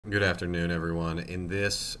Good afternoon, everyone. In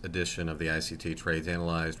this edition of the ICT Trades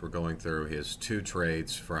Analyzed, we're going through his two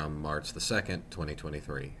trades from March the 2nd,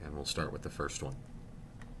 2023, and we'll start with the first one.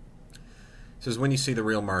 It says, when you see the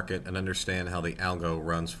real market and understand how the algo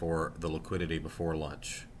runs for the liquidity before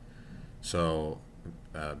lunch. So,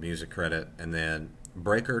 music credit, and then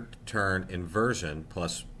breaker turn inversion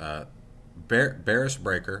plus bearish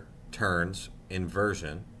breaker turns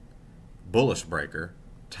inversion, bullish breaker,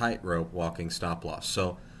 tightrope walking stop loss.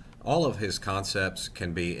 So all of his concepts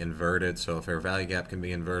can be inverted. So a fair value gap can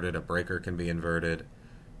be inverted, a breaker can be inverted,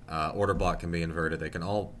 order block can be inverted. They can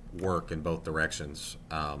all work in both directions.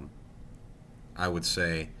 I would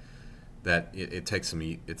say that it takes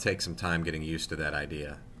some time getting used to that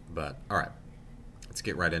idea. But all right, let's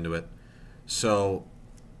get right into it. So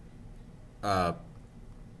do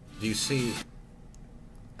you see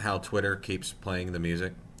how Twitter keeps playing the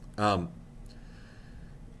music?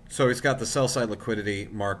 So he's got the sell side liquidity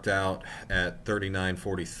marked out at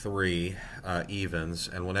 39.43 evens,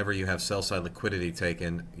 and whenever you have sell side liquidity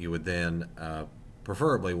taken, you would then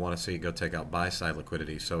preferably want to see it go take out buy side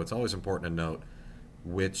liquidity. So it's always important to note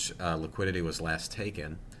which liquidity was last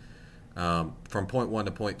taken. From point 1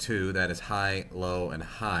 to point 2, that is high, low, and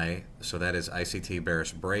high. So that is ICT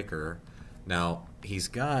bearish breaker. Now he's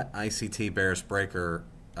got ICT bearish breaker,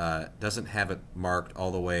 doesn't have it marked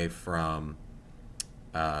all the way from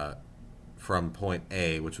point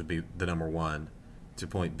A, which would be the number 1, to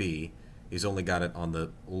point B. He's only got it on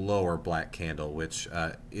the lower black candle, which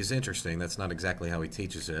is interesting. That's not exactly how he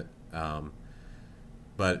teaches it.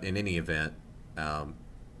 But in any event,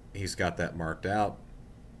 he's got that marked out.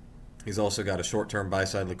 He's also got a short-term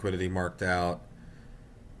buy-side liquidity marked out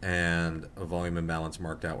and a volume imbalance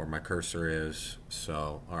marked out where my cursor is.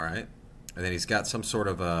 So, all right. And then he's got some sort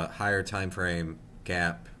of a higher time frame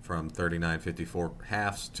gap from 39.54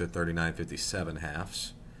 halves to 39.57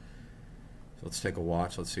 halves. So let's take a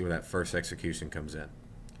watch. Let's see where that first execution comes in.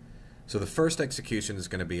 So the first execution is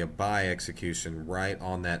going to be a buy execution right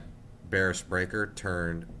on that bearish breaker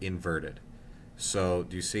turned inverted. So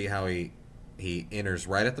do you see how he enters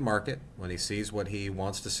right at the market? When he sees what he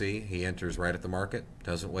wants to see, he enters right at the market.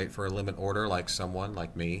 Doesn't wait for a limit order like someone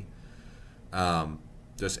like me.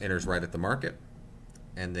 Just enters right at the market.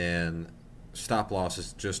 And then stop loss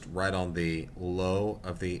is just right on the low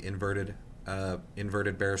of the inverted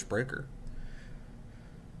bearish breaker.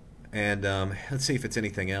 And let's see if it's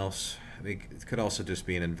anything else. It could also just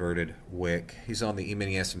be an inverted wick. He's on the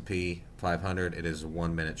E-mini S&P 500. It is a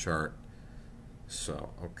 1-minute chart. So,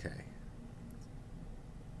 okay.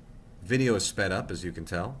 Video is sped up, as you can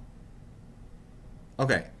tell.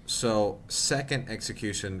 Okay, so second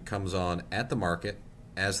execution comes on at the market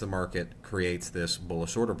as the market creates this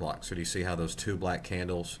bullish order block. So do you see how those two black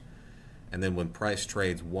candles, and then when price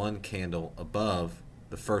trades one candle above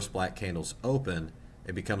the first black candle's open,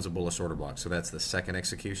 it becomes a bullish order block. So that's the second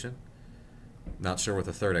execution. Not sure what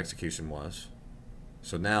the third execution was.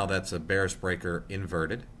 So now that's a bearish breaker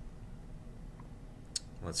inverted.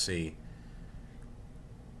 Let's see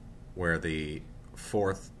where the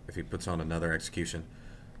fourth, if he puts on another execution.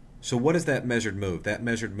 So what is that measured move? That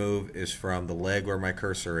measured move is from the leg where my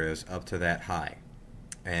cursor is up to that high.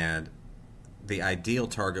 And the ideal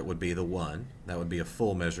target would be the 1. That would be a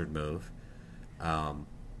full measured move.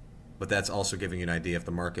 But that's also giving you an idea if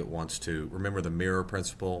the market wants to. Remember the mirror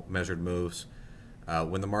principle, measured moves.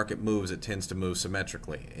 When the market moves, it tends to move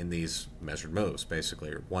symmetrically in these measured moves,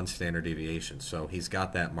 basically, or 1 standard deviation. So he's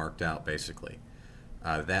got that marked out, basically.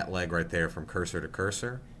 That leg right there from cursor to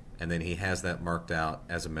cursor. And then he has that marked out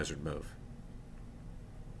as a measured move.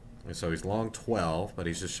 And so he's long 12, but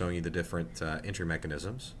he's just showing you the different entry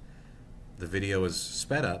mechanisms. The video is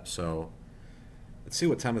sped up, so let's see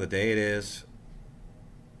what time of the day it is.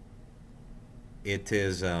 It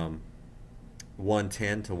is 1:10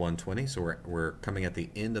 to 1:20, so we're coming at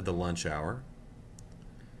the end of the lunch hour.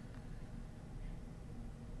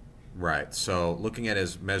 Right, so looking at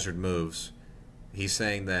his measured moves, he's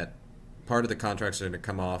saying that part of the contracts are going to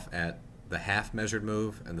come off at the half measured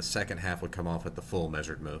move, and the second half would come off at the full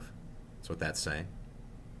measured move. That's what that's saying.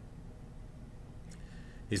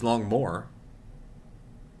 He's long more.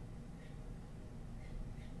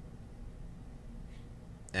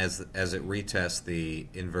 As it retests the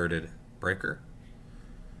inverted breaker.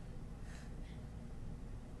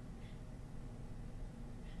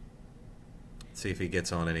 Let's see if he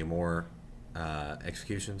gets on any more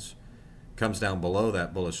executions. Comes down below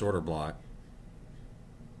that bullish order block.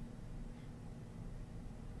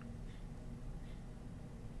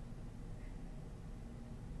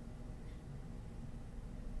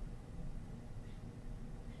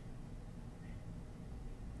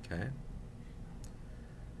 Okay.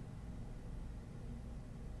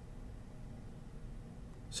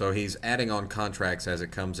 So he's adding on contracts as it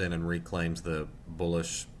comes in and reclaims the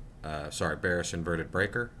bearish inverted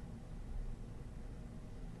breaker.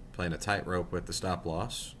 Playing a tightrope with the stop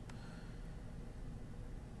loss.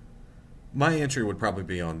 My entry would probably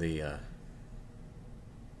be on the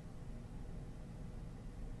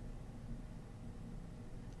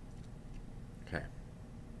okay.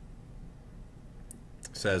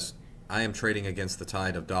 It says, I am trading against the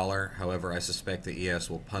tide of dollar. However, I suspect the ES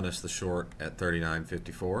will punish the short at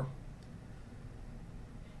 39.54.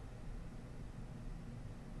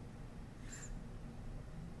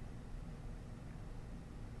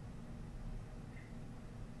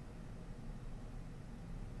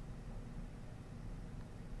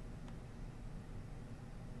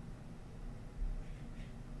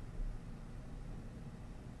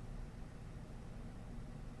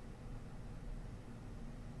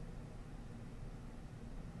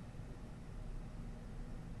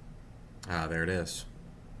 Ah, there it is.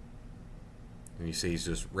 And you see he's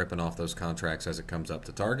just ripping off those contracts as it comes up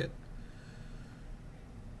to target.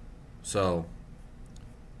 So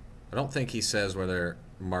I don't think he says whether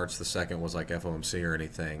March the 2nd was like FOMC or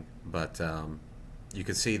anything, but you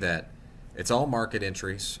can see that it's all market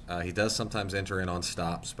entries. He does sometimes enter in on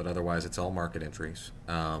stops, but otherwise it's all market entries.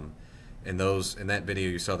 In that video,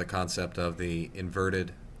 you saw the concept of the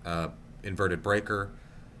inverted breaker,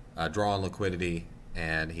 draw on liquidity,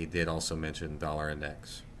 and he did also mention dollar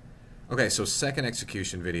index. Okay, so second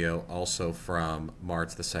execution video, also from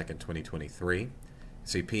March the 2nd, 2023.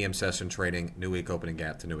 See PM session trading, new week opening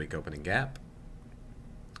gap to new week opening gap.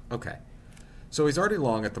 Okay, so he's already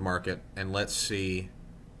long at the market, and let's see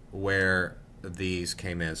where these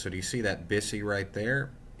came in. So do you see that BISI right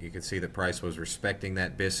there? You can see the price was respecting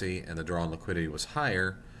that BISI, and the draw on liquidity was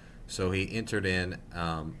higher. So he entered in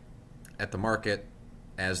at the market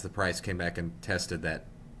as the price came back and tested that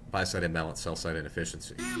buy-side imbalance, sell-side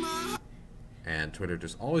inefficiency. And Twitter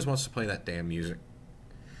just always wants to play that damn music.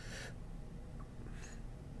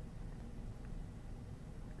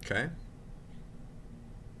 Okay.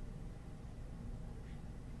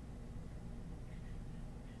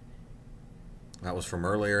 That was from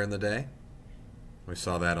earlier in the day. We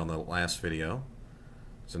saw that on the last video.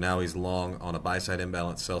 So now he's long on a buy-side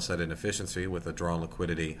imbalance, sell-side inefficiency with a draw on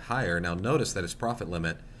liquidity higher. Now notice that his profit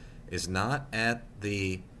limit is not at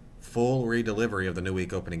the full redelivery of the new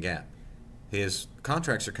week opening gap. His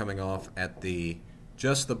contracts are coming off at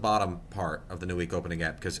just the bottom part of the new week opening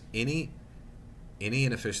gap, because any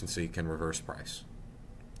inefficiency can reverse price.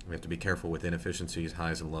 We have to be careful with inefficiencies,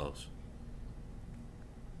 highs and lows.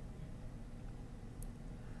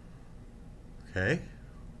 Okay.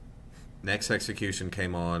 Next execution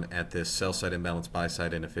came on at this sell-side imbalance,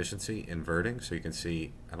 buy-side inefficiency, inverting. So you can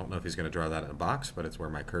see, I don't know if he's going to draw that in a box, but it's where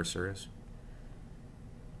my cursor is.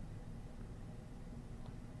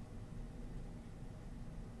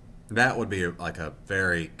 That would be like a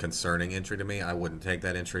very concerning entry to me. I wouldn't take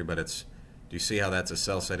that entry, but it's, do you see how that's a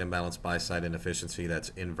sell-side imbalance, buy-side inefficiency that's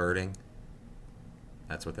inverting?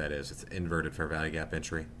 That's what that is. It's inverted fair value gap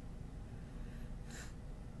entry.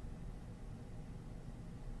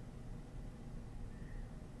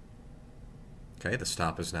 Okay, the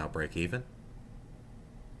stop is now break even.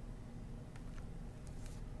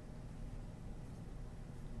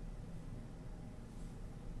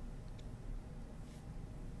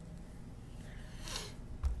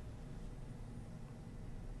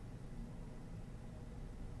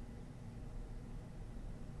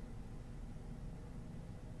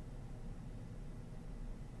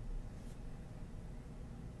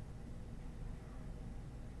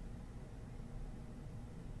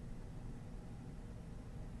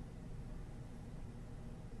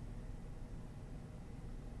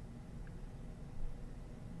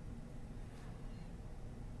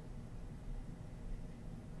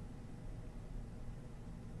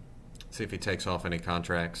 See if he takes off any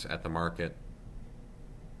contracts at the market.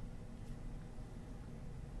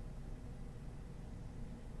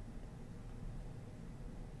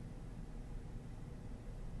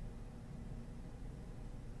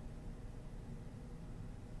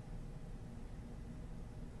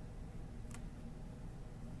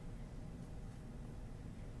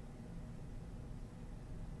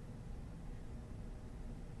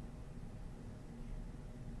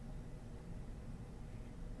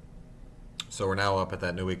 So we're now up at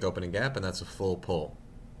that new week opening gap, and that's a full pull.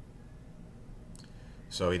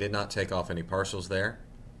 So he did not take off any partials there.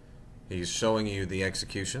 He's showing you the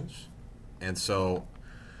executions. And so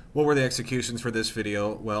what were the executions for this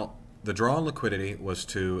video? Well, the draw on liquidity was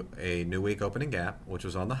to a new week opening gap, which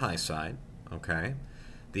was on the high side. Okay.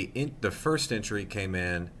 The first entry came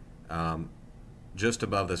in just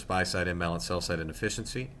above this buy-side imbalance, sell-side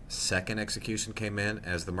inefficiency. Second execution came in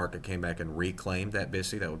as the market came back and reclaimed that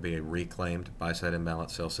BISI. That would be a reclaimed buy-side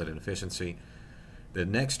imbalance, sell-side inefficiency. The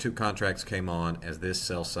next two contracts came on as this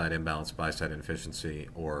sell-side imbalance, buy-side inefficiency,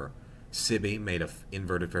 or SIBI, made of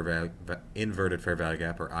inverted fair value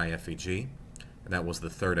gap, or IFVG, and that was the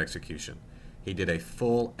third execution. He did a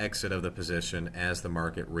full exit of the position as the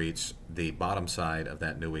market reached the bottom side of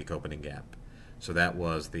that new week opening gap. So that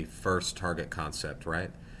was the first target concept,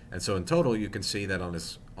 right? And so in total, you can see that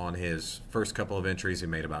on his first couple of entries, he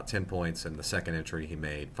made about 10 points, and the second entry, he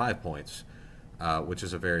made 5 points, which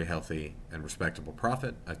is a very healthy and respectable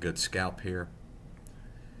profit, a good scalp here.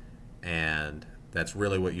 And that's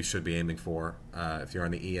really what you should be aiming for. If you're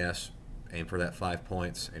on the ES, aim for that 5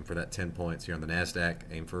 points, aim for that 10 points. You're on the NASDAQ,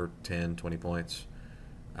 aim for 10, 20 points.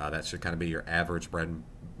 That should kind of be your average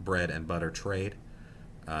bread and butter trade.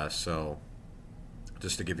 So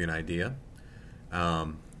just to give you an idea.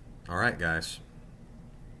 All right, guys.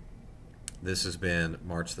 This has been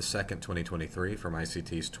March the 2nd, 2023 from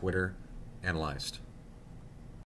ICT's Twitter Analyzed.